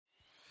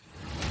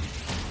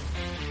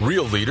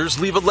Real leaders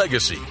leave a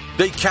legacy.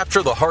 They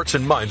capture the hearts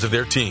and minds of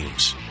their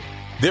teams.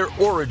 Their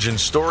origin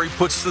story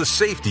puts the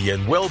safety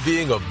and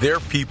well-being of their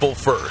people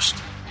first.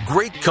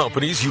 Great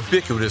companies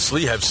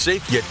ubiquitously have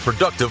safe yet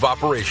productive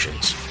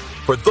operations.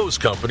 For those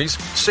companies,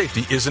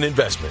 safety is an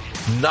investment,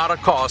 not a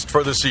cost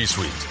for the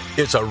C-suite.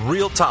 It's a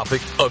real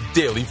topic of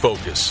daily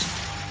focus.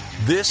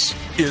 This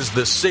is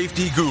The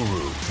Safety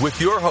Guru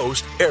with your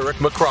host, Eric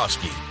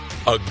McCroskey,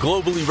 a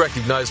globally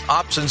recognized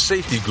ops and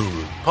safety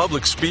guru,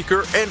 public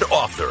speaker, and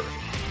author.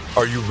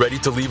 Are you ready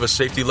to leave a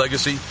safety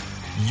legacy?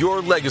 Your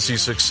legacy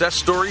success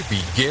story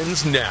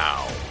begins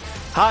now.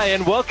 Hi,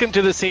 and welcome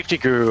to The Safety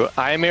Guru.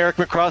 I'm Eric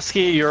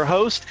McCroskey, your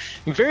host.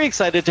 I'm very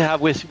excited to have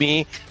with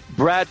me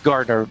Brad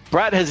Gardner.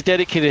 Brad has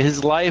dedicated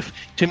his life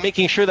to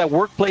making sure that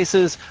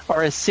workplaces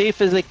are as safe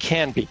as they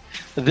can be.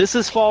 This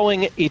is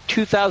following a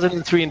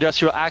 2003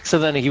 industrial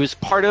accident he was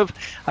part of,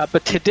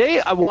 but today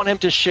I want him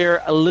to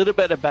share a little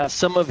bit about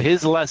some of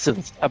his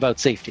lessons about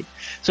safety.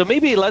 So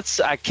maybe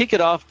let's kick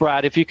it off,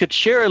 Brad, if you could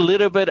share a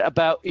little bit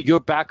about your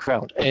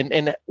background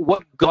and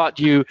what got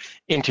you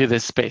into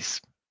this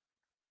space.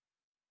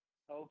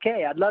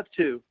 Okay, I'd love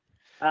to.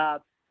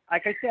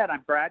 Like I said,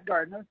 I'm Brad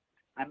Gardner.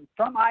 I'm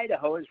from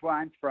Idaho is where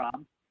I'm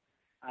from.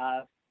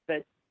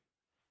 But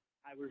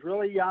I was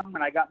really young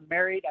when I got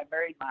married. I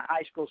married my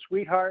high school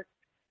sweetheart.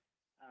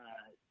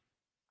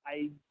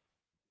 I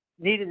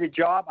needed a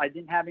job. I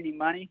didn't have any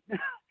money.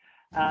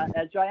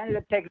 And so I ended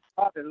up taking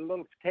a job at a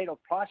little potato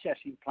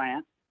processing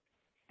plant,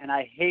 and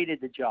I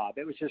hated the job.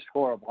 It was just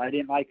horrible. I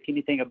didn't like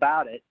anything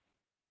about it.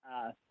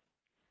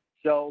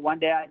 So one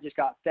day I just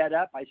got fed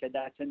up. I said,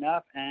 that's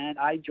enough. And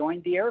I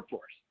joined the Air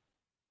Force.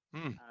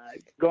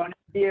 Going to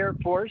the Air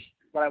Force,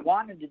 what I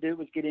wanted to do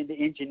was get into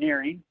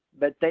engineering,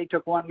 but they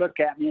took one look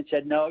at me and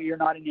said, no, you're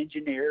not an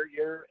engineer.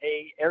 You're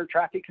a air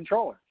traffic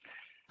controller.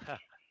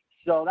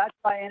 So that's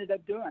what I ended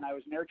up doing. I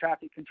was an air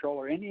traffic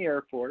controller in the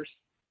Air Force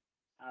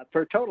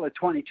for a total of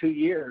 22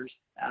 years.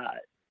 I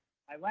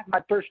went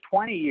my first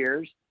 20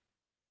 years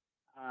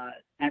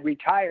and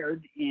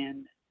retired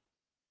in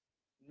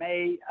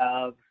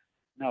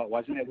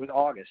it was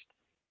August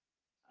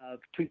of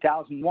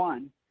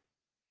 2001.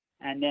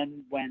 And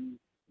then when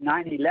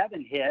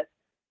 9/11 hit,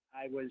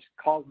 I was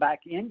called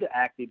back into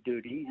active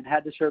duty and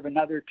had to serve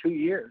another 2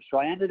 years. So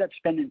I ended up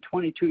spending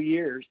 22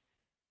 years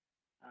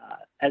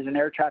as an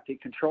air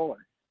traffic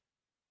controller.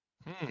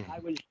 I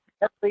was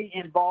heavily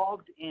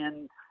involved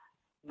in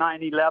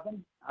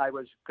 9/11. I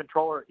was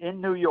controller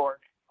in New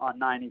York on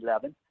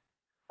 9/11.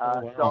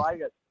 So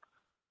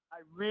I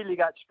really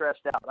got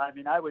stressed out. I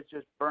mean, I was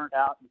just burnt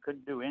out and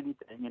couldn't do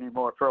anything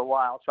anymore for a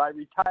while. So I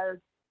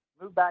retired,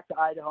 moved back to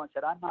Idaho, and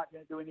said, I'm not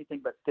going to do anything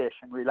but fish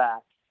and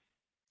relax.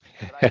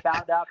 But I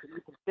found out that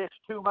you can fish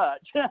too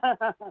much.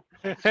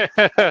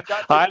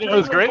 Idaho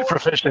was great for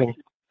fishing.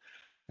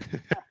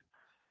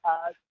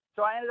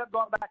 So I ended up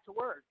going back to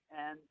work.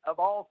 And of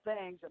all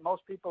things that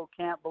most people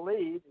can't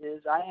believe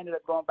is I ended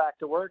up going back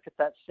to work at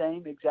that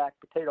same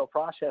exact potato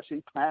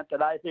processing plant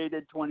that I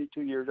hated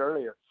 22 years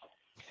earlier.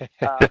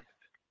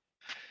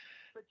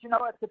 But, you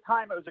know, at the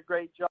time, it was a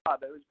great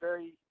job. It was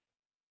you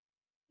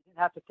didn't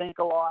have to think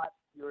a lot.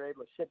 You were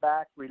able to sit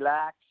back,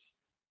 relax,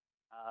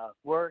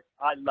 work.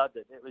 I loved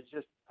it. It was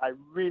just, I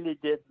really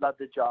did love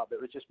the job. It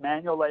was just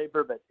manual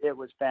labor, but it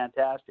was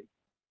fantastic.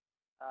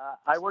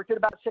 I worked it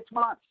about 6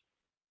 months.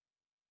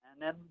 And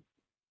then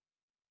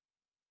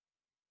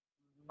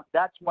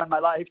that's when my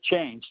life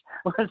changed.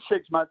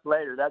 6 months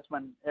later, that's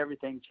when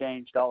everything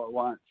changed all at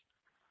once.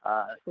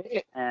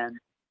 And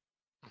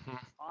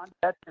on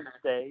Veterans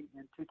Day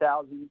in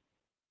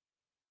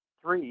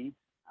 2003,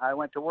 I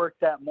went to work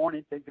that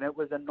morning thinking it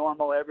was a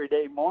normal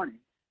everyday morning.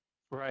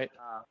 Right.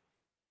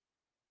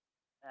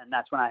 And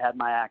that's when I had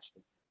my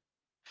accident.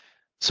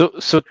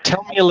 So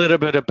tell me a little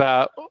bit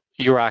about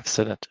your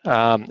accident.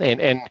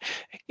 And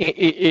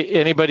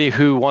anybody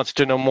who wants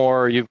to know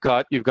more, you've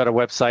got a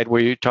website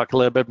where you talk a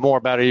little bit more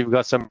about it. You've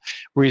got some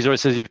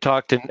resources you've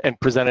talked and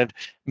presented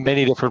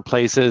many different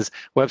places.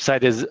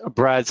 Website is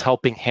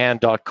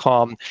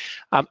bradshelpinghand.com.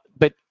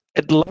 But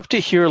I'd love to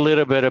hear a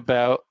little bit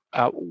about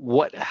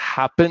what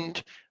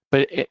happened,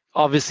 but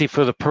obviously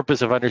for the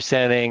purpose of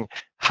understanding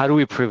how do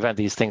we prevent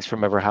these things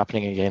from ever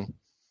happening again?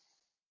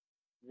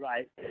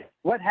 Right.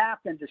 What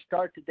happened to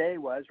start the day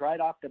was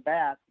right off the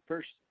bat,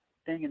 first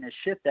thing in the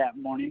shift that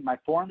morning, my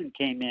foreman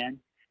came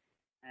in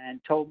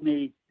and told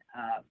me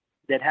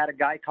that had a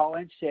guy call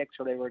in sick,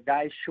 so they were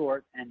guys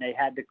short, and they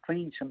had to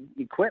clean some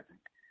equipment.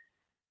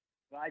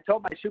 Well, I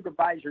told my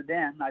supervisor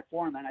then, my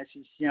foreman, I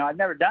said, you know, I've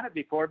never done it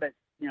before, but,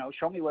 you know,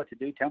 show me what to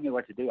do, tell me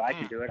what to do. I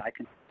can do it. I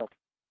can help.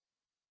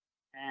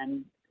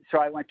 And so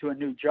I went to a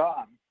new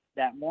job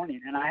that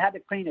morning, and I had to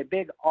clean a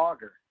big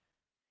auger.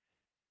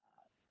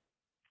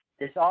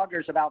 This auger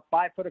is about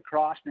 5 foot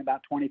across and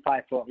about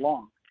 25 foot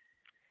long.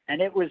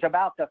 And it was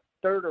about the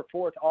third or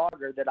fourth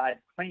auger that I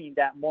had cleaned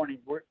that morning,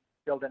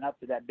 building up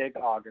to that big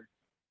auger.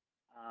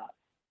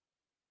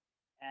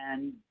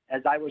 And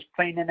as I was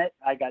cleaning it,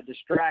 I got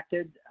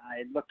distracted.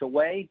 I looked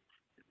away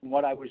from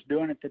what I was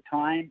doing at the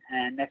time,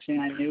 and next thing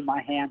I knew,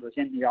 my hand was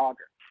in the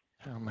auger.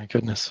 Oh, my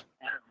goodness.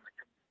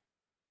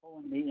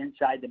 following me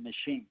inside the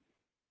machine.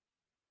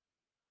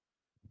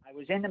 I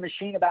was in the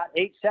machine about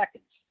 8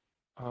 seconds.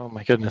 Oh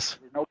my goodness.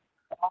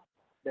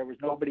 There was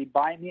nobody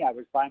by me. I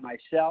was by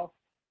myself.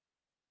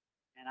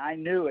 And I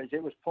knew as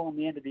it was pulling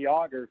me into the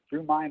auger,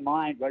 through my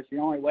mind was the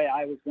only way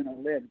I was going to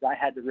live is I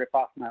had to rip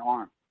off my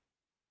arm.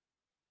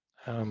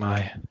 Oh my.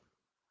 And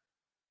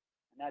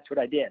that's what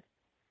I did.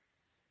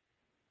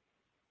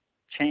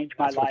 Changed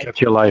my That's what life.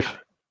 kept your life.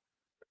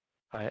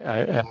 I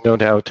have no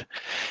doubt.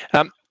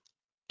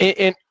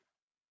 And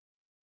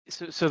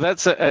so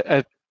that's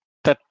that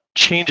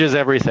changes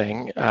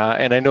everything.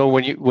 And I know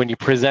when you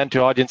present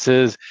to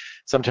audiences,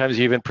 sometimes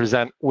you even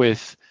present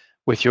with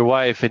your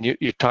wife, and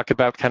you talk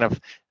about kind of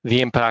the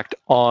impact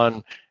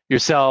on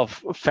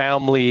yourself,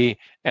 family,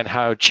 and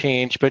how it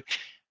changed. But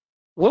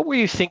what were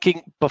you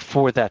thinking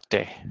before that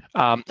day?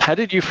 How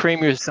did you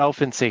frame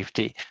yourself in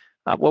safety?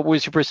 What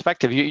was your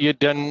perspective? You'd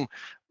done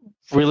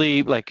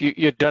really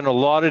you'd done a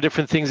lot of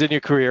different things in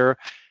your career.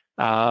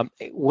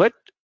 What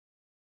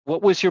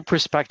was your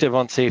perspective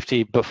on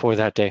safety before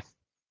that day?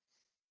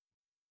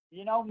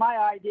 My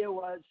idea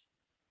was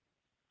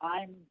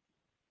I'm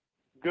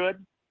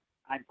good.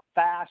 I'm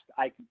fast.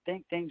 I can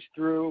think things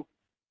through.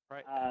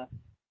 Right.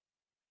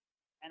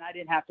 And I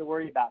didn't have to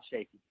worry about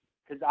safety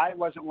because I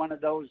wasn't one of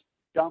those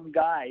dumb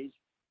guys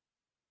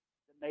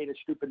that made a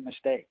stupid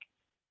mistake.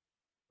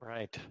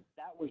 Right.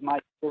 That was my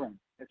feeling.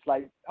 It's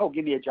like, oh,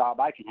 give me a job.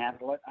 I can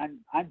handle it. I'm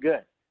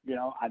good.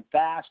 I'm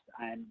fast.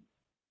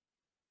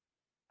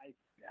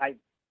 I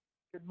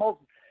could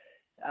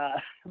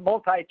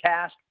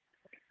multitask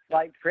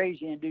like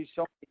crazy and do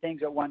so many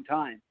things at one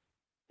time.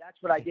 That's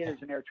what I did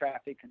as an air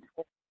traffic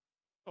controller.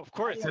 Of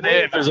course, and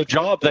if there's a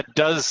job that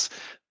does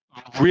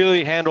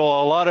really handle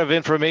a lot of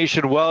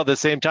information well at the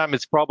same time,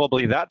 it's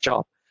probably that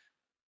job.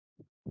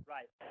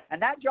 Right,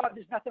 and that job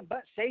is nothing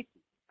but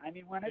safety. I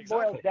mean, when it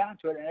boils down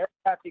to it, an air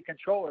traffic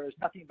controller is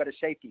nothing but a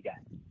safety guy.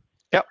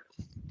 Yep.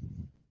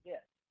 Yeah.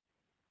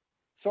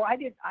 So I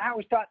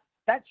always thought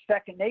that's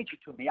second nature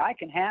to me. I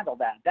can handle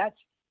that.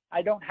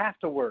 I don't have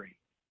to worry.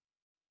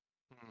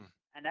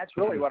 And that's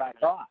really what I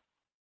thought.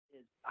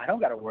 I don't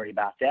got to worry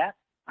about that.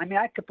 I mean,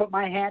 I could put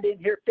my hand in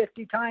here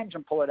 50 times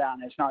and pull it out,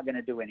 and it's not going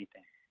to do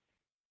anything.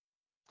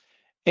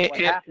 What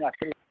happened?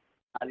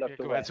 I looked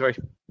away. Ahead, sorry.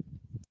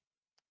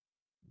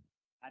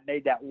 I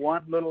made that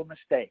one little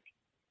mistake,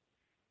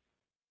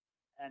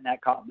 and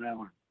that caught my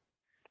arm.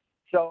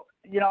 So,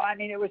 I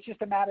mean, it was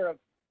just a matter of,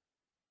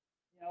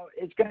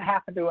 it's going to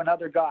happen to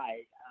another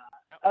guy.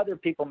 Other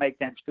people make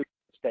them stupid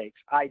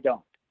mistakes. I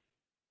don't.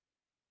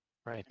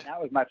 Right. And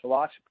that was my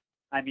philosophy.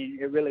 I mean,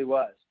 it really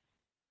was.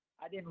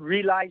 I didn't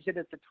realize it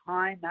at the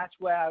time. That's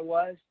where I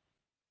was.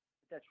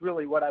 That's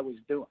really what I was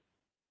doing.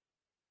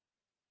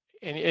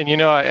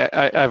 And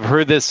I've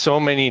heard this so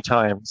many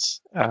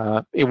times.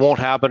 It won't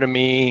happen to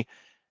me.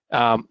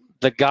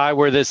 The guy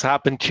where this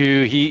happened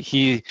to,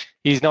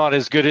 he's not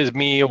as good as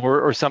me,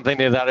 or something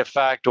to that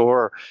effect.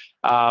 Or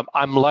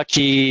I'm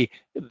lucky.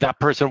 That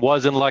person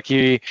wasn't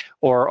lucky.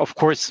 Or of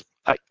course,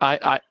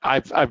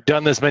 I've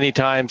done this many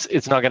times.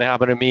 It's not going to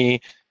happen to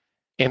me.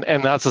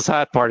 And that's the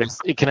sad part.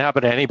 It can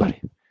happen to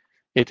anybody.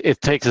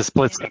 It takes a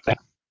split second.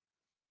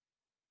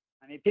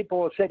 I mean, people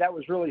will say that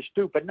was really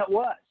stupid, and it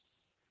was.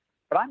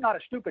 But I'm not a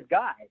stupid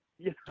guy,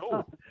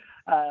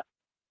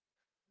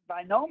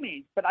 by no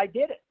means. But I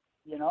did it,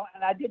 and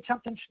I did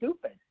something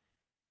stupid.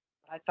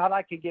 I thought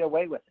I could get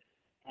away with it,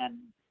 and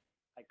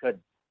I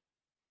couldn't.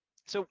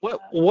 So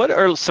what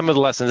are some of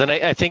the lessons? And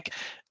I think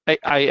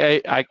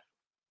I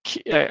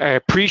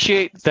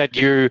appreciate that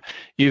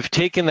you've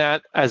taken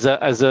that as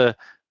a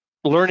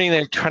learning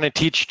and trying to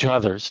teach to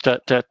others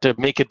to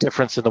make a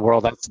difference in the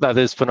world. That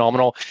is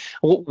phenomenal.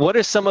 What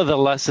are some of the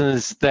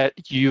lessons that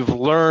you've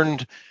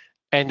learned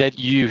and that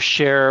you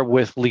share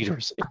with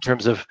leaders in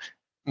terms of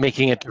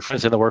making a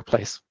difference in the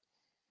workplace?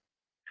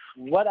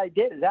 What I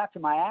did is after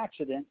my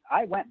accident,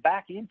 I went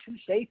back into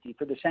safety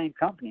for the same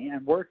company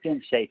and worked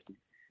in safety.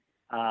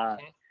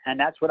 And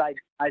that's what I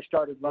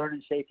started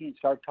learning safety and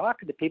started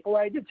talking to people.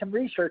 I did some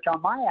research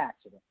on my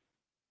accident.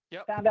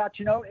 Yep. Found out,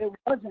 it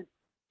wasn't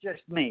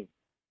just me.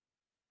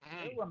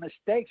 There were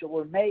mistakes that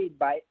were made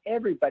by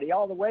everybody,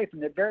 all the way from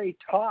the very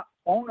top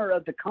owner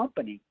of the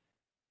company.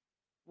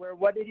 Where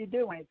what did he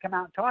do when he come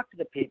out and talk to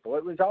the people?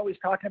 It was always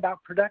talking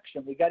about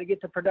production. We got to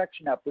get the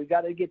production up. We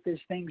got to get these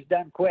things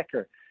done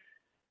quicker.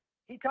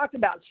 He talked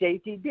about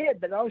safety, he did,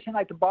 but it always seemed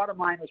like the bottom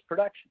line was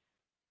production.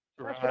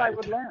 So that's what I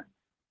would learn,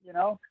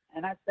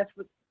 and that's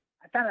what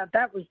I found out.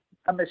 That was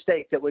a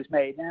mistake that was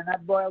made, and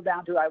that boiled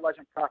down to I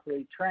wasn't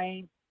properly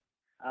trained.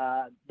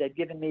 They'd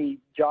given me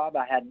a job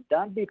I hadn't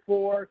done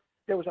before.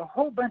 There was a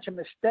whole bunch of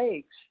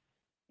mistakes,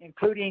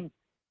 including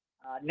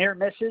near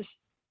misses.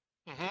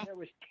 Mm-hmm. There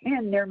was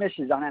 10 near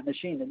misses on that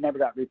machine that never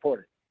got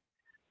reported.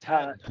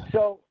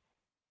 So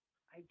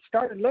I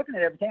started looking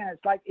at everything, and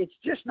it's like, it's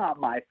just not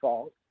my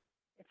fault.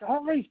 It's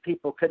all these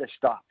people could have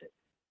stopped it.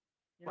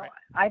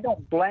 I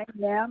don't blame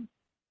them.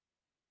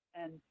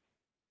 And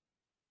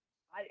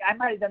I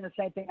might have done the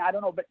same thing. I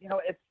don't know. But,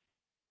 if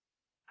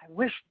I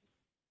wish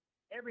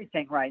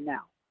everything right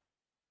now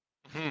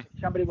Mhm.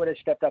 Somebody would have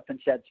stepped up and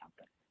said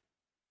something.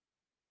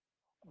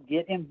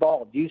 Get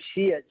involved. You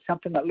see it,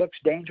 something that looks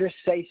dangerous,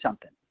 say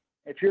something.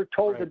 If you're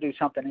told to Right. do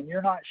something and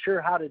you're not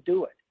sure how to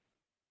do it,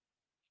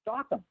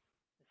 stop them.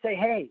 Say,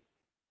 hey,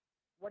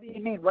 what do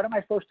you mean? What am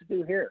I supposed to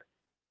do here?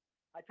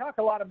 I talk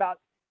a lot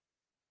about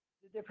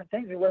the different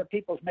things where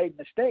people's made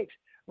mistakes.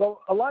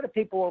 Well, a lot of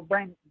people will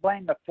blame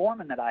the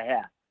foreman that I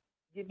had.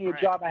 Give me a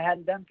Right. job I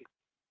hadn't done.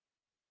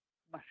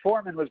 My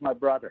foreman was my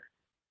brother.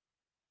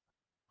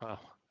 Wow.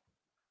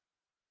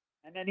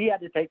 And then he had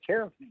to take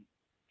care of me.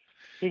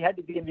 He had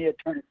to give me a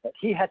tourniquet.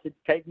 He had to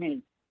take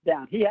me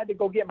down. He had to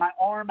go get my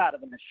arm out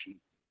of the machine.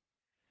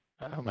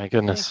 Oh my You think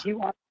goodness. he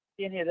wanted to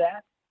see any of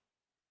that?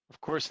 Of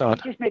course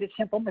not. He just made a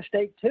simple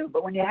mistake too.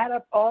 But when you add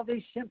up all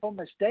these simple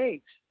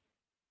mistakes,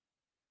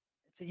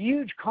 it's a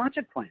huge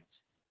consequence.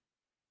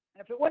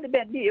 And if it wouldn't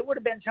have been me, it would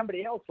have been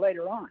somebody else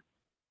later on.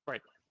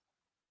 Right.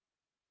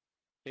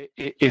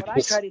 What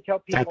I try to tell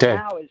people day.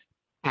 now is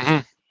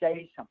Mhm.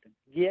 say something.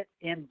 Get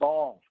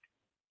involved.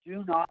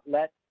 Do not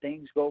let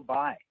things go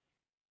by.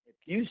 If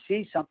you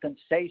see something,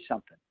 say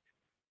something.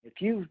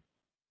 If you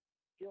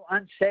feel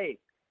unsafe,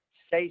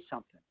 say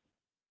something.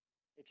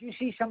 If you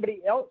see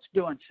somebody else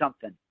doing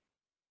something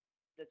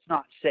that's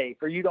not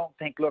safe or you don't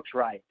think looks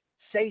right,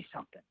 say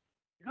something.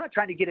 You're not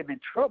trying to get them in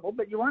trouble,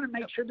 but you want to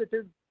make sure that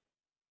they're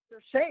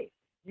safe.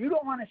 You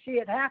don't want to see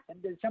it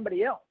happen to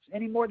somebody else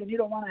any more than you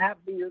don't want to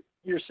happen to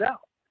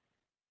yourself.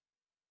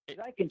 'Cause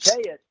I can tell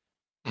you,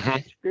 my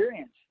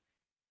experience,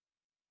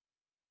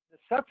 the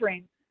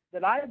suffering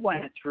that I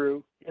went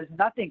through is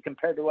nothing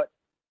compared to what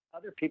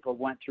other people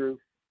went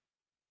through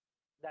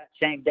that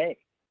same day.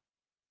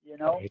 You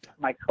know, Right.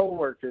 my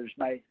coworkers,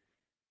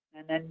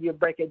 and then you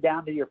break it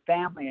down to your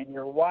family and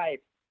your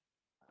wife.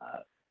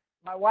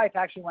 My wife,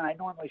 actually, when I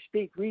normally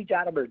speak, reads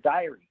out of her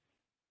diary,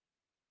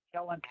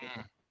 telling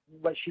me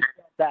what she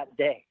felt that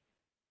day.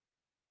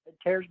 It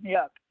tears me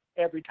up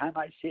every time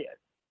I see it.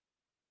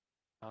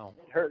 Wow.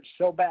 It hurts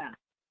so bad.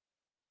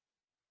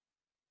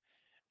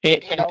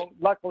 And- You know,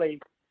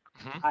 luckily,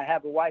 Mhm. I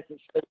have a wife that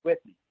stays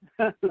with me.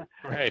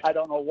 Right. I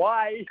don't know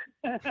why,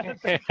 but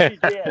she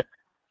did.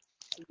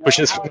 You know Which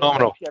is how it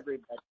phenomenal. affects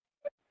everybody.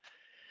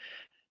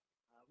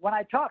 When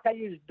I talk, I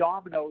use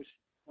dominoes.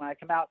 When I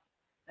come out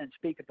and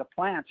speak at the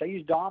plants, I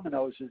use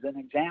dominoes as an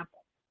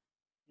example.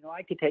 You know,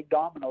 I could take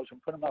dominoes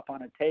and put them up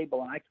on a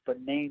table, and I could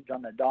put names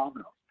on the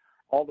dominoes,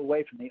 all the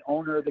way from the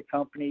owner of the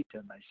company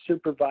to my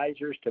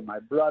supervisors, to my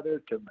brother,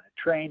 to my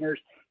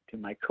trainers, to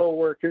my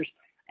coworkers,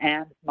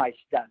 and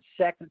that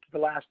second to the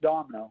last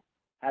domino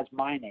has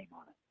my name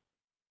on it.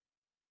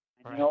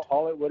 And you know,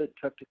 all it would have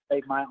took to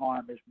save my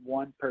arm is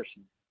one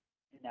person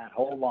in that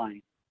whole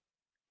line,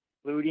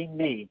 including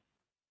me.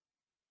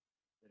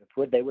 That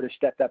if they would have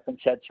stepped up and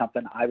said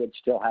something, I would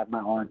still have my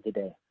arm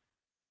today.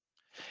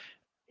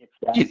 It's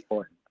that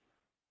important.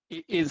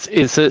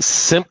 It's a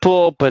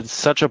simple but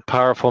such a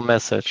powerful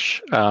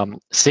message.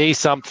 Say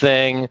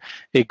something.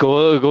 It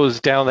goes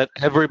down that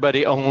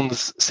everybody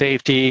owns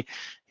safety.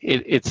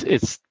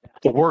 It's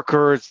the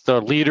workers,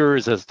 the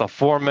leaders, as the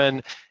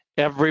foreman.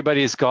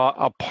 Everybody's got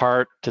a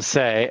part to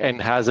say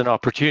and has an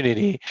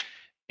opportunity.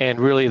 And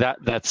really,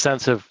 that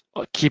sense of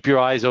keep your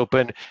eyes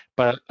open.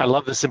 But I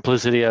love the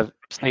simplicity of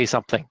say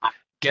something,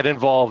 get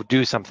involved,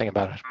 do something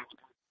about it.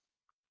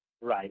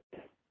 Right.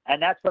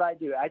 And that's what I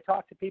do. I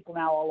talk to people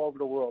now all over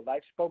the world.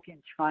 I've spoken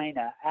in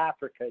China,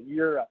 Africa,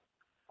 Europe,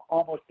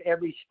 almost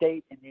every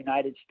state in the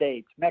United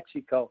States,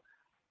 Mexico.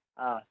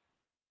 All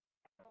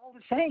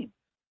the same.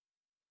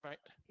 Right.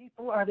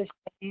 People are the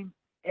same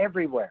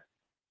everywhere.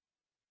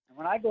 And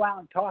when I go out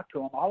and talk to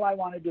them, all I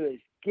want to do is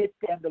get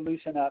them to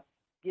loosen up,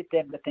 get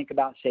them to think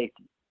about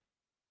safety.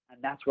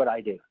 And that's what I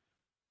do.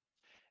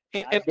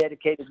 I've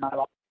dedicated my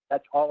life.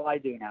 That's all I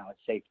do now is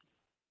safety.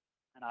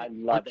 And I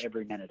love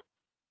every minute.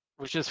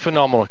 Which is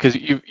phenomenal because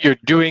you're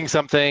doing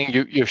something,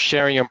 you're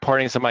sharing, you're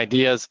imparting some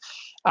ideas.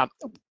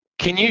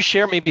 Can you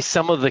share maybe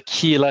some of the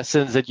key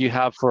lessons that you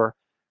have for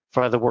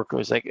other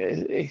workers? Like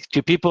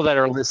to people that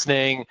are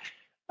listening,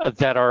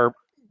 that are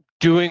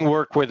doing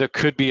work where there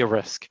could be a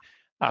risk,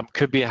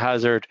 could be a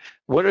hazard.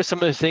 What are some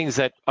of the things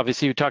that,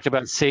 obviously you talked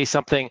about, say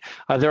something.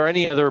 Are there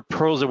any other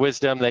pearls of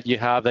wisdom that you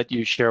have that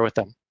you share with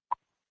them?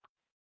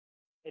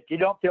 If you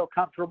don't feel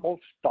comfortable,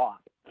 stop.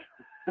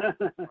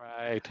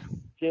 Right.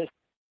 Just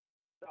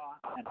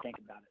stop and think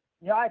about it.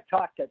 You know, I've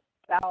talked to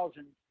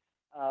thousands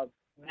of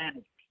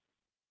managers,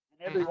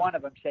 and every one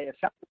of them say if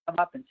somebody come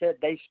up and said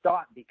they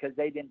stopped because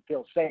they didn't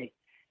feel safe,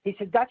 he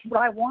said, that's what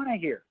I want to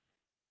hear.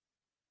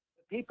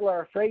 People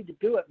are afraid to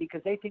do it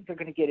because they think they're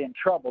going to get in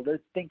trouble. They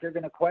think they're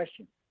going to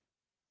question.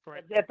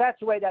 Right. If that's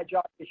the way that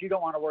job is, you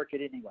don't want to work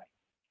it anyway.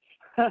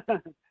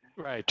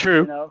 Right.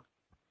 True. You know,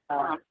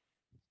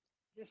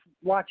 just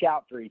watch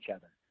out for each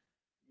other.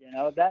 You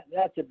know,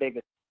 that's the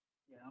biggest.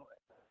 You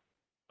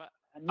know,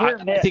 a near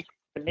miss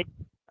to me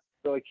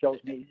really kills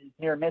me.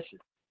 Near misses.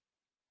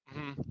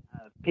 Mm-hmm.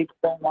 People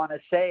don't want to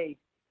say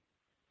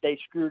they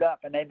screwed up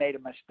and they made a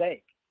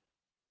mistake,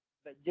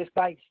 but just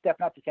by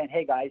stepping up and saying,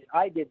 "Hey guys,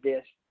 I did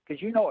this,"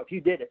 because you know if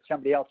you did it,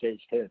 somebody else is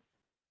too.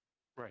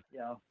 Right. You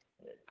know,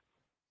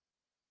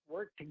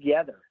 work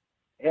together.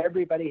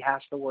 Everybody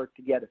has to work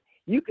together.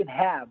 You can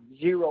have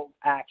 0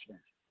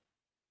 accidents.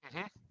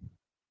 Mm-hmm.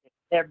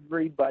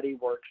 Everybody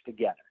works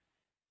together.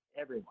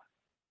 Everyone.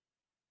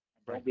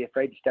 Don't be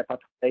afraid to step up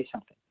and say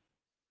something.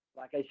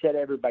 Like I said,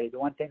 everybody, the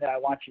one thing that I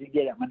want you to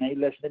get at when they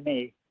listen to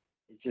me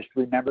is just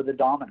remember the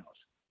dominoes,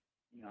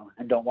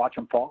 and don't watch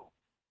them fall.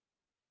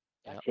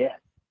 That's it.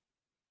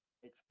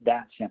 It's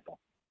that simple.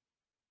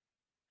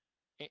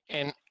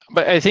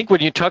 But I think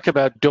when you talk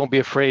about don't be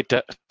afraid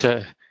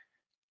to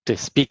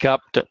speak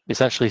up, to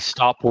essentially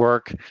stop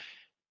work,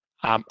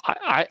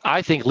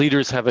 I think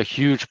leaders have a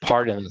huge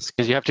part in this,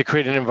 because you have to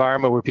create an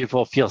environment where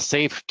people feel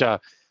safe to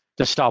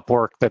stop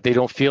work, that they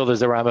don't feel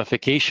there's a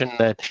ramification,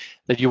 that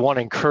you want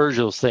to encourage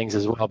those things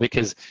as well,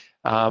 because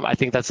I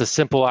think that's a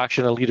simple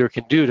action a leader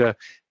can do to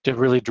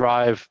really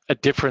drive a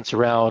difference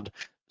around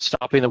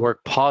stopping the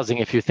work, pausing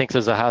if you think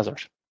there's a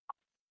hazard.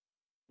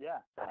 Yeah,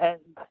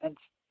 and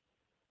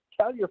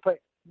tell your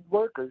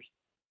workers,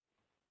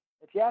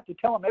 if you have to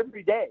tell them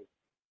every day,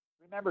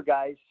 remember,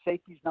 guys,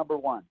 safety's number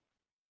one.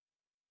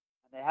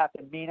 And they have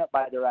to mean it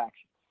by their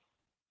actions.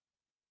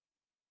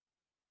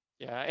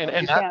 Yeah,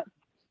 and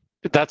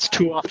that's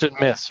too often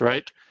missed,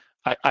 right?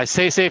 I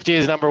say safety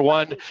is number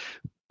one,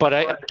 but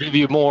I give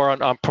you more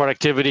on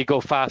productivity, go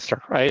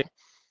faster, right?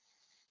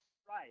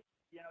 Right.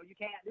 You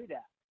can't do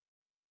that.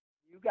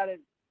 You got to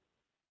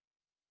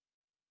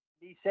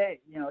be safe.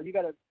 You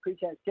got to preach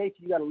that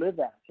safety. You got to live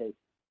that safety.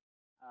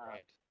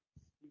 Right.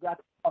 You got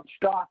to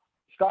stop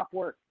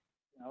work.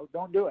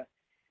 Don't do it.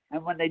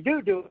 And when they do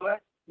it,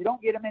 you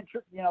don't get them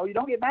you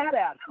don't get mad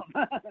at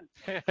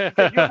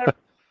them.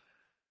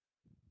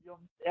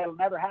 It'll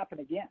never happen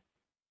again.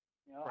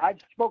 I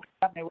spoke to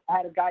somebody. I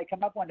had a guy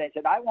come up one day and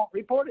said, I won't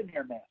report a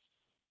near miss,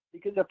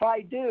 because if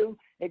I do,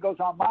 it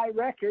goes on my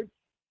record.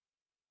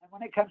 And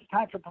when it comes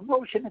time for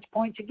promotion, it's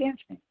points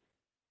against me.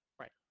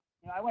 Right.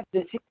 I went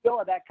to the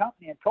CEO of that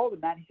company and told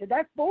him that. And he said,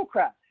 that's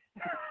bullcrap.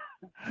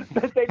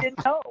 But they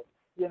didn't know.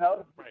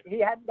 Right. He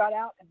hadn't got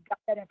out and got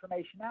that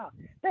information out.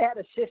 They had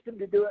a system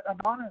to do it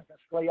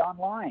anonymously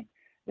online.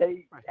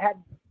 They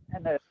had,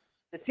 and the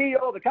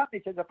CEO of the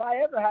company says, if I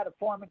ever had a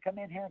foreman come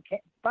in here and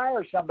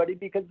fire somebody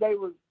because they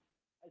were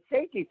a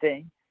safety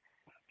thing,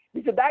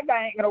 he said, that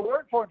guy ain't going to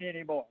work for me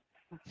anymore.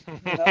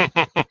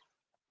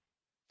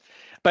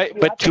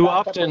 But too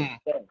often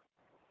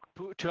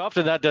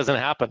that doesn't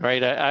happen,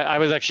 right? I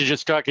was actually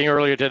just talking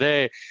earlier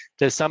today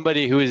to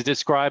somebody who is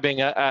describing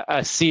a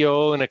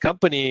CEO in a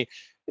company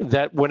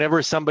that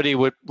whenever somebody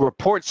would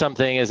report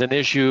something as an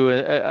issue,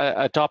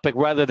 a topic,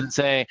 rather than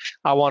saying,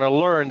 I want to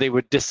learn, they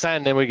would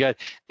descend and we get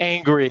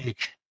angry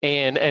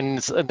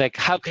and like,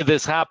 how could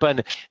this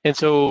happen? And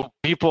so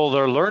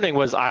their learning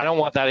was, I don't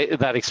want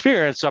that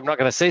experience, so I'm not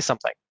going to say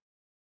something.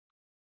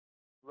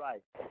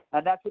 Right.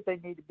 And that's what they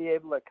need to be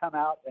able to come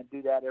out and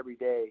do that every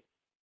day.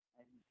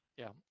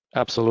 Yeah,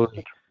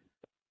 absolutely.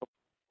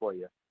 For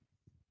you.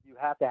 You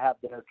have to have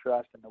their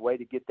trust, and the way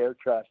to get their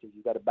trust is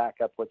you got to back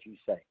up what you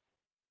say.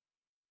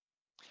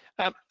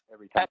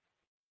 Every time.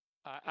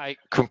 I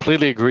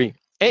completely agree.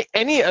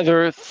 Any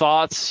other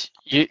thoughts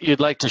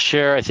you'd like to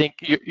share? I think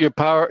your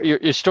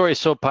story is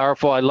so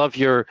powerful. I love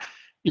your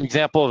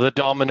example of the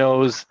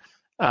dominoes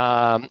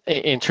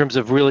in terms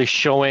of really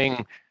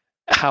showing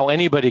how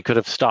anybody could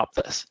have stopped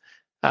this.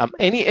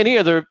 Any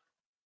other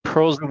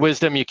pearls of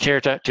wisdom you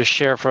care to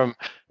share from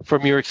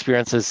your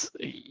experiences?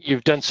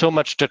 You've done so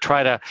much to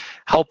try to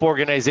help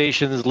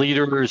organizations,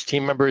 leaders,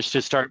 team members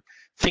to start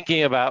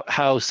thinking about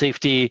how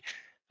safety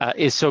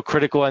is so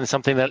critical and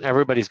something that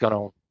everybody's going to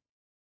own.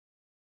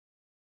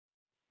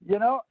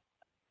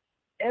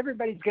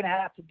 Everybody's going to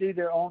have to do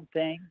their own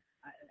thing.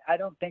 I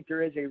don't think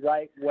there is a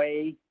right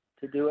way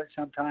to do it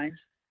sometimes.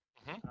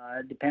 Mm-hmm.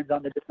 It depends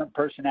on the different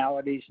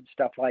personalities and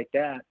stuff like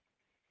that.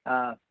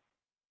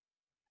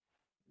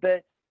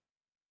 But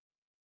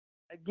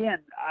again,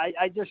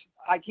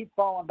 I keep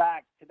falling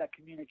back to the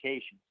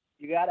communication.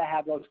 You got to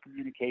have those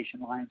communication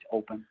lines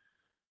open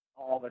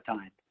all the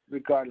time,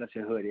 regardless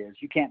of who it is.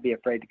 You can't be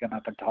afraid to come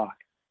up and talk.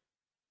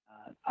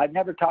 I've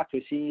never talked to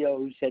a CEO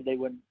who said they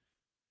wouldn't,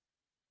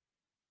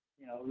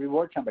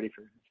 reward somebody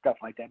for stuff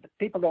like that. But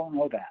people don't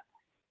know that.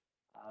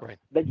 Right.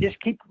 But just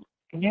keep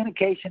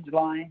communications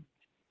lines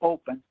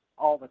open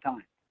all the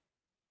time.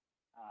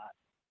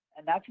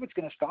 And that's what's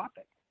going to stop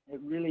it. It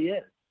really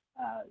is.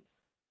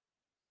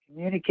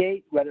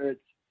 Communicate, whether it's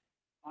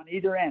on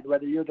either end,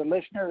 whether you're the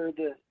listener or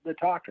the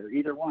talker,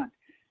 either one.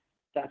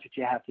 That's what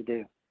you have to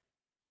do.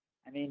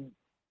 I mean,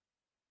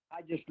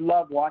 I just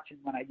love watching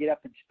when I get up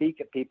and speak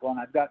at people, and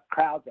I've got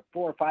crowds of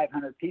 400 or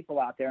 500 people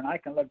out there, and I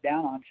can look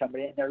down on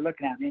somebody, and they're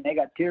looking at me, and they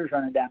got tears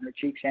running down their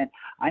cheeks, saying,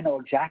 I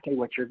know exactly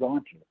what you're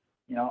going through.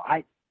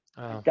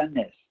 I've done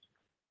this.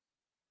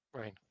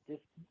 Right.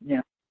 Just,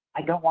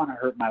 I don't want to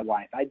hurt my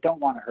wife. I don't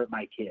want to hurt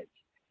my kids.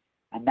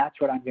 And that's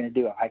what I'm going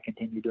to do if I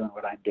continue doing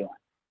what I'm doing.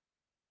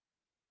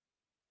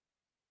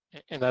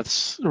 And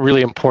that's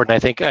really important. I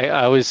think I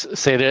always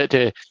say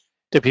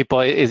to people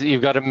is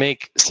you've got to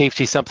make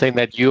safety something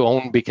that you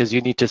own, because you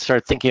need to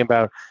start thinking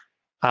about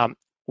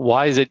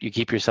why is it you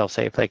keep yourself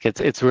safe? Like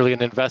it's really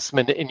an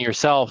investment in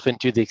yourself,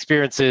 into the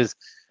experiences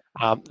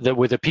that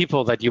with the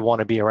people that you want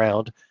to be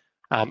around.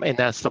 And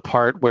that's the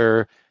part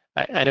where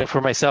I know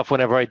for myself,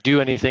 whenever I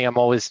do anything, I'm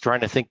always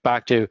trying to think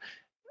back to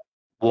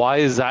why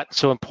is that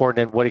so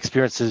important and what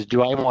experiences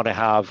do I want to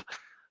have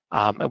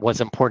and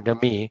what's important to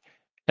me,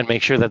 and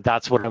make sure that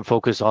that's what I'm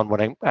focused on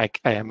when I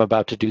am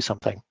about to do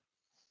something.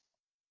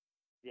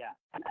 Yeah.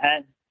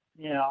 And,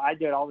 I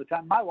do it all the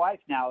time. My wife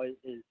now is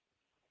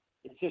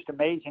it's just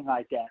amazing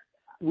like that.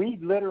 We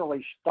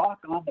literally stalk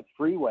on the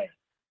freeway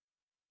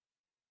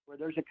where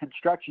there's a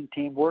construction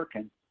team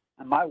working,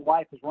 and my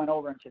wife has went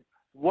over and said,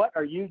 "What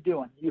are you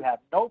doing? You have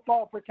no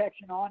fall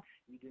protection on.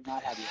 You do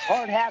not have your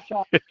hard hats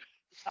on."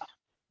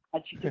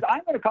 And she said,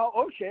 "I'm going to call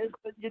OSHA,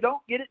 but you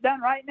don't get it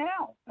done right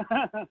now."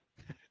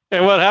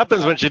 And what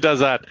happens when she does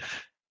that?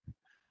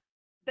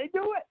 They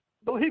do it.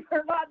 Believe it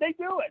or not, they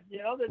do it.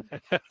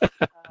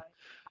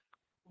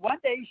 One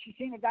day she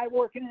seen a guy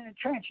working in a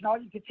trench, and all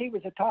you could see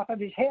was the top of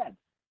his head.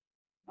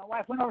 My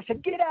wife went over and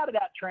said, "Get out of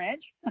that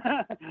trench.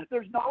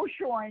 There's no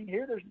shoring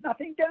here. There's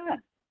nothing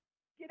done.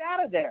 Get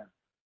out of there."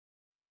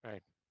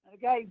 Right. And the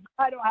guy,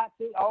 "I don't have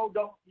to. Oh,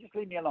 don't. Just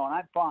leave me alone.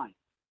 I'm fine."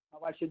 My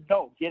wife said,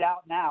 "No, get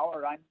out now,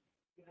 or I'm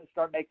going to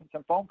start making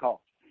some phone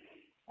calls."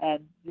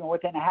 And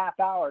within a half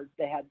hour,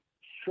 they had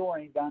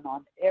shoring done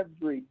on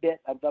every bit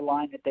of the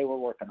line that they were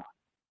working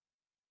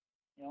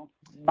on.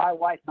 My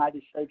wife and I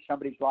just saved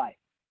somebody's life.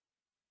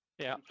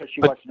 Yeah, because she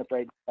wasn't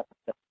afraid.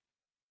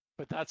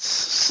 But that's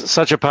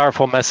such a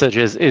powerful message.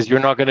 Is you're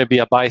not going to be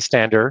a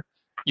bystander.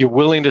 You're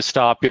willing to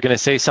stop. You're going to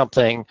say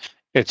something,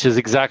 which is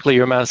exactly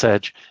your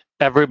message.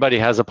 Everybody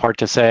has a part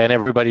to say, and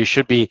everybody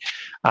should be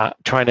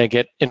trying to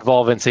get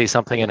involved and say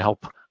something and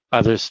help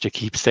others to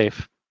keep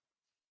safe.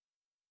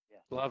 Yeah.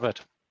 Love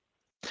it.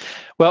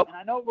 Well, and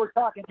I know we're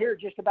talking here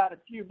just about a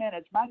few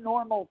minutes. My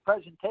normal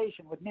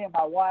presentation with me and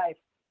my wife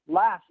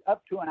lasts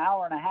up to an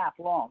hour and a half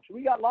long. So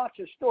we got lots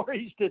of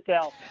stories to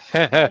tell.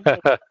 Some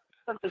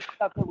of the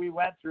stuff that we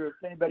went through,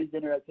 if anybody's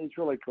interested, it's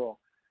really cool.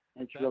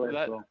 It's really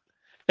cool.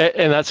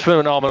 And that's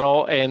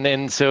phenomenal. And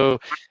then so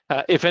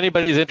if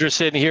anybody's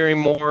interested in hearing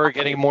more,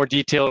 getting more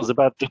details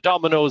about the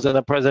dominoes and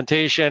the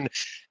presentation,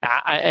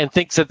 and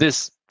thinks that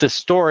the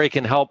story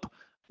can help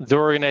the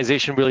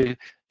organization really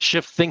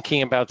shift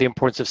thinking about the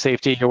importance of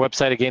safety, your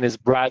website again is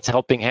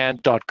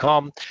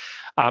bradshelpinghand.com.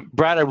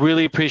 Brad, I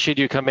really appreciate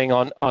you coming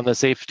on the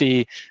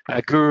Safety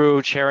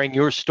Guru, sharing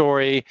your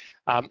story.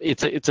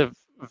 It's a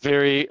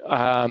very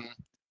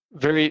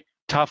very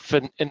tough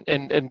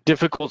and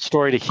difficult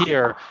story to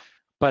hear,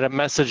 but a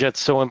message that's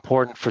so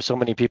important for so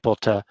many people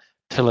to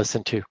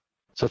listen to.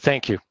 So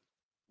thank you.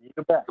 You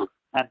bet.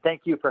 And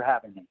thank you for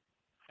having me.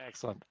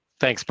 Excellent.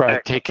 Thanks, Brad.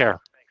 Excellent. Take care.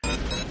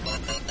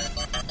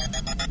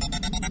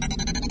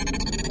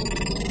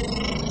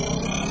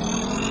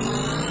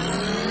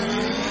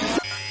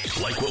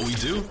 Like what we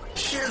do?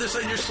 Share this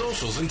on your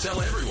socials and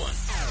tell everyone.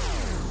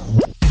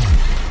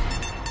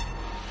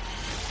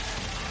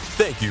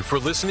 Thank you for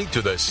listening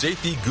to the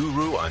Safety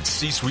Guru on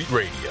C-Suite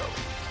Radio.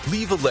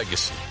 Leave a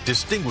legacy,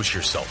 distinguish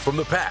yourself from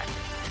the pack,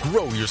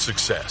 grow your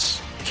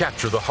success,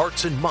 capture the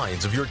hearts and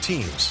minds of your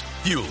teams,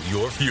 fuel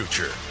your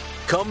future.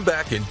 Come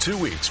back in 2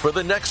 weeks for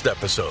the next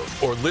episode,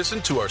 or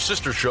listen to our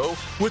sister show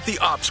with the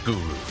Ops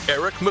Guru,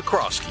 Eric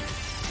McCroskey.